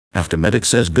After Medic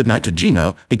says goodnight to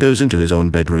Geno, he goes into his own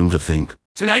bedroom to think.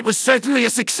 Tonight was certainly a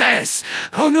success.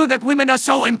 Who knew that women are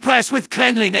so impressed with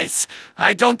cleanliness?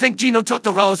 I don't think Geno took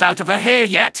the rolls out of her hair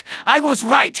yet. I was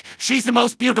right. She's the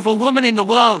most beautiful woman in the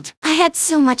world. I had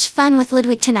so much fun with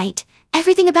Ludwig tonight.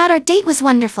 Everything about our date was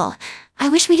wonderful. I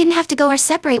wish we didn't have to go our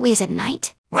separate ways at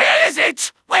night. Where is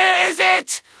it? Where is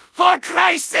it? For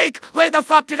Christ's sake, where the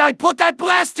fuck did I put that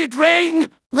blasted ring?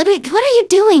 Ludwig, what are you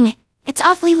doing? It's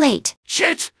awfully late.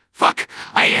 Shit! Fuck!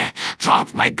 I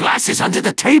dropped my glasses under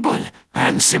the table.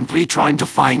 I'm simply trying to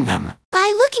find them.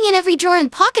 By looking in every drawer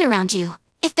and pocket around you.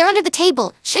 If they're under the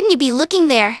table, shouldn't you be looking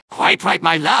there? Quite right,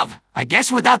 my love. I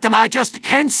guess without them I just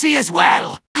can't see as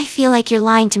well. I feel like you're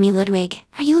lying to me, Ludwig.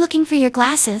 Are you looking for your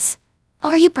glasses?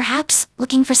 Or are you perhaps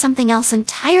looking for something else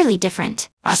entirely different?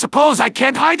 I suppose I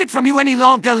can't hide it from you any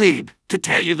longer, Lieb. To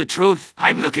tell you the truth,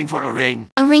 I'm looking for a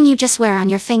ring. A ring you just wear on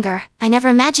your finger. I never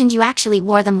imagined you actually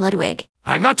wore them, Ludwig.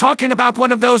 I'm not talking about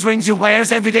one of those rings you wear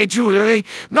as everyday jewelry.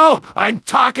 No, I'm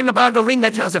talking about a ring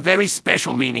that has a very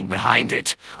special meaning behind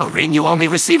it. A ring you only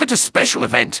receive at a special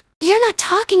event. You're not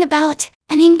talking about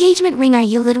an engagement ring, are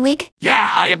you, Ludwig?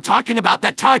 Yeah, I am talking about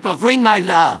that type of ring, my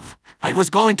love. I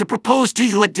was going to propose to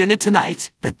you at dinner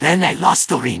tonight, but then I lost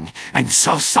the ring. I'm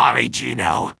so sorry,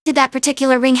 Geno. Did that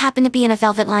particular ring happen to be in a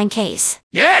velvet-lined case?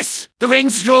 Yes! The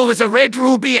ring's jewel is a red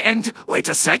ruby and... Wait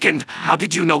a second. How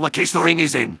did you know what case the ring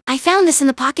is in? I found this in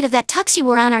the pocket of that tux you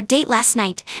wore on our date last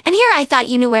night, and here I thought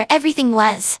you knew where everything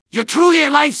was. You're truly a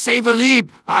lifesaver,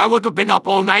 Lieb. I would have been up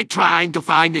all night trying to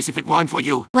find this if it weren't for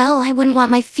you. Well, I wouldn't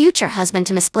want my future husband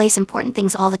to misplace important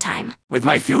things all the time. With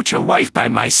my future wife by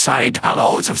my side, I'll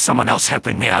always have someone else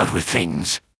helping me out with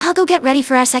things. I'll go get ready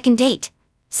for our second date.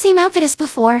 Same outfit as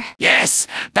before. Yes,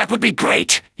 that would be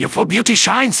great. Your full beauty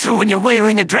shines through when you're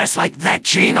wearing a dress like that,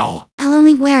 Geno. I'll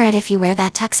only wear it if you wear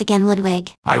that tux again,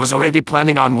 Ludwig. I was already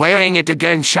planning on wearing it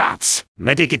again, Schatz.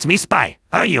 Medic, it's me, Spy.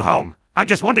 Are you home? I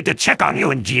just wanted to check on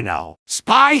you and Geno.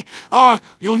 Spy? Oh,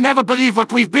 you'll never believe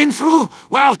what we've been through.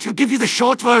 Well, to give you the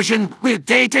short version, we're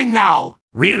dating now.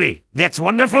 Really? That's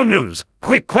wonderful news.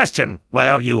 Quick question. Why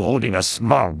are you holding a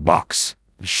small box?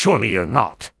 Surely you're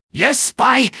not. Yes,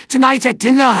 Spy. Tonight at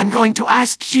dinner, I'm going to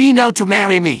ask Geno to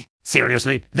marry me.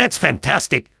 Seriously? That's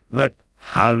fantastic. But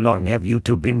how long have you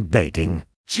two been dating?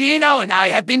 Geno and I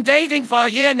have been dating for a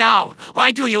year now.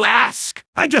 Why do you ask?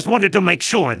 I just wanted to make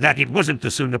sure that it wasn't too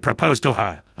soon to propose to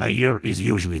her. A year is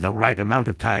usually the right amount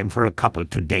of time for a couple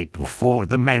to date before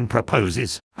the man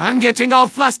proposes. I'm getting all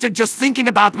flustered just thinking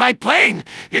about my plane.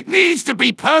 It needs to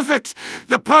be perfect.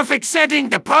 The perfect setting,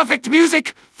 the perfect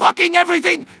music, fucking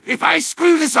everything. If I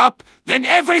screw this up, then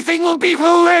everything will be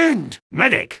ruined.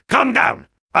 Medic, calm down.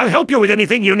 I'll help you with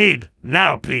anything you need.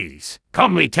 Now, please.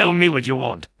 Calmly tell me what you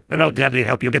want, and I'll gladly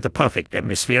help you get the perfect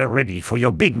atmosphere ready for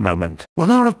your big moment. 1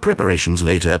 hour of preparations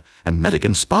later, and Medic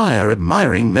and Spy are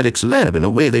admiring Medic's lab in a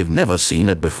way they've never seen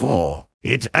it before.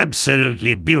 It's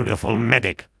absolutely beautiful,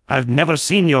 Medic. I've never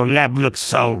seen your lab look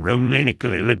so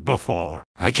romantically lit before.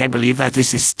 I can't believe that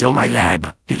this is still my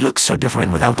lab. It looks so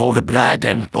different without all the blood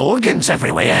and organs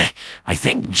everywhere. I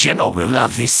think Geno will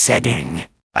love this setting.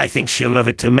 I think she'll love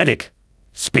it too, Medic.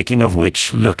 Speaking of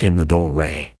which, look in the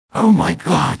doorway. Oh my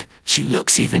God, she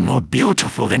looks even more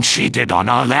beautiful than she did on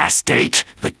our last date.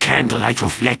 The candlelight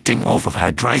reflecting off of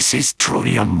her dress is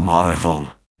truly a marvel.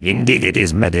 Indeed it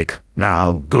is, Medic.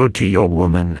 Now, go to your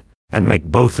woman and make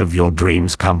both of your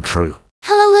dreams come true.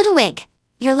 Hello, Ludwig.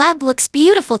 Your lab looks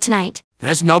beautiful tonight.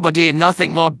 There's nobody and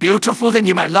nothing more beautiful than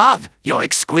you, my love. Your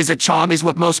exquisite charm is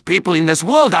what most people in this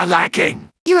world are lacking.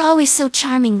 You're always so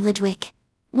charming, Ludwig.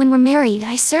 When we're married,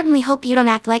 I certainly hope you don't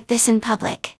act like this in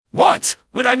public. What?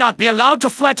 Would I not be allowed to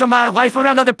flatter my wife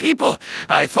around other people?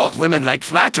 I thought women liked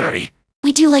flattery.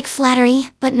 We do like flattery,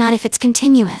 but not if it's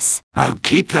continuous. I'll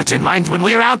keep that in mind when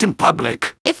we're out in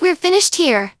public. If we're finished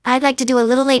here, I'd like to do a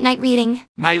little late-night reading.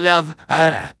 My love,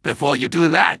 before you do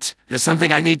that, there's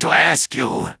something I need to ask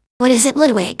you. What is it,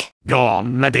 Ludwig? Go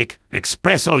on, Medic.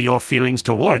 Express all your feelings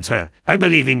towards her. I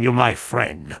believe in you, my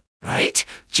friend. Right?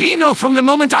 Geno, from the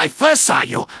moment I first saw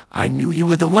you, I knew you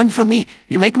were the one for me.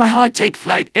 You make my heart take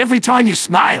flight every time you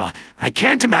smile. I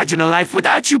can't imagine a life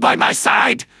without you by my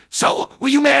side. So, will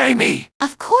you marry me?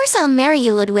 Of course I'll marry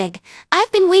you, Ludwig.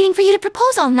 I've been waiting for you to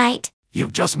propose all night.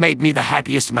 You've just made me the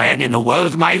happiest man in the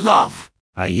world, my love.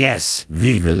 Yes,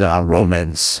 vive our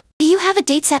romance. Do you have a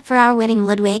date set for our wedding,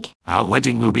 Ludwig? Our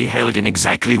wedding will be held in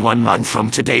exactly 1 month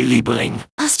from today, Liebling.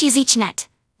 Ostjezichnat.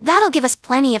 That'll give us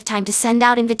plenty of time to send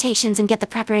out invitations and get the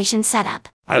preparation set up.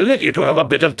 I'll let you to have a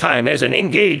bit of time as an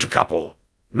engaged couple.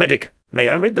 Medic, may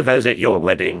I read the vows at your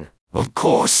wedding? Of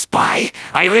course, Spy.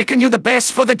 I reckon you're the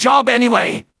best for the job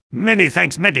anyway. Many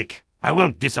thanks, Medic. I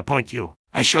won't disappoint you.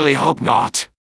 I surely hope not.